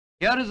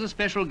Here is a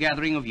special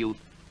gathering of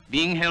youth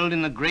being held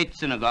in the great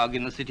synagogue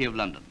in the City of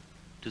London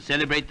to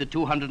celebrate the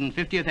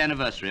 250th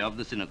anniversary of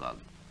the synagogue.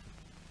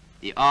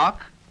 The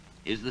Ark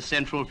is the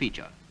central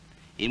feature,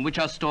 in which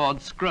are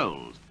stored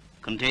scrolls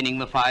containing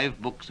the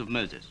 5 books of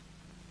Moses.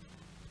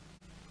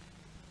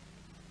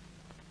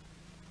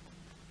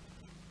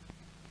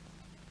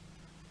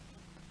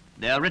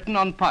 They are written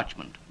on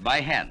parchment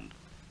by hand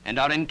and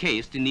are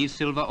encased in these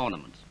silver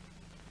ornaments.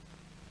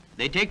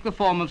 They take the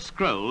form of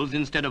scrolls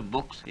instead of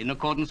books in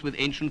accordance with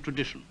ancient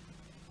tradition.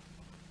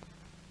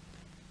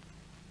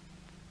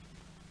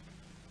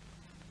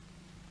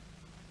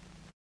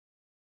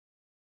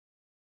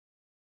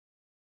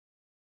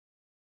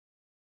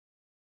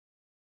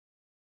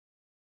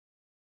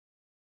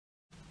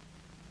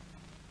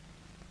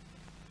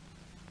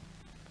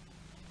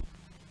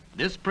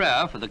 This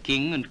prayer for the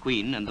King and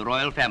Queen and the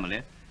royal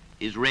family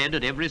is read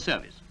at every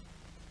service.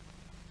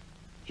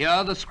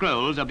 Here the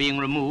scrolls are being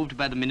removed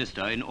by the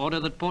minister in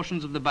order that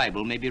portions of the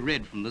Bible may be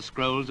read from the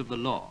scrolls of the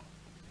law.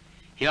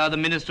 Here the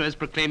minister is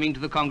proclaiming to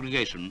the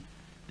congregation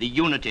the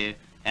unity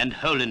and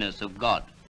holiness of God.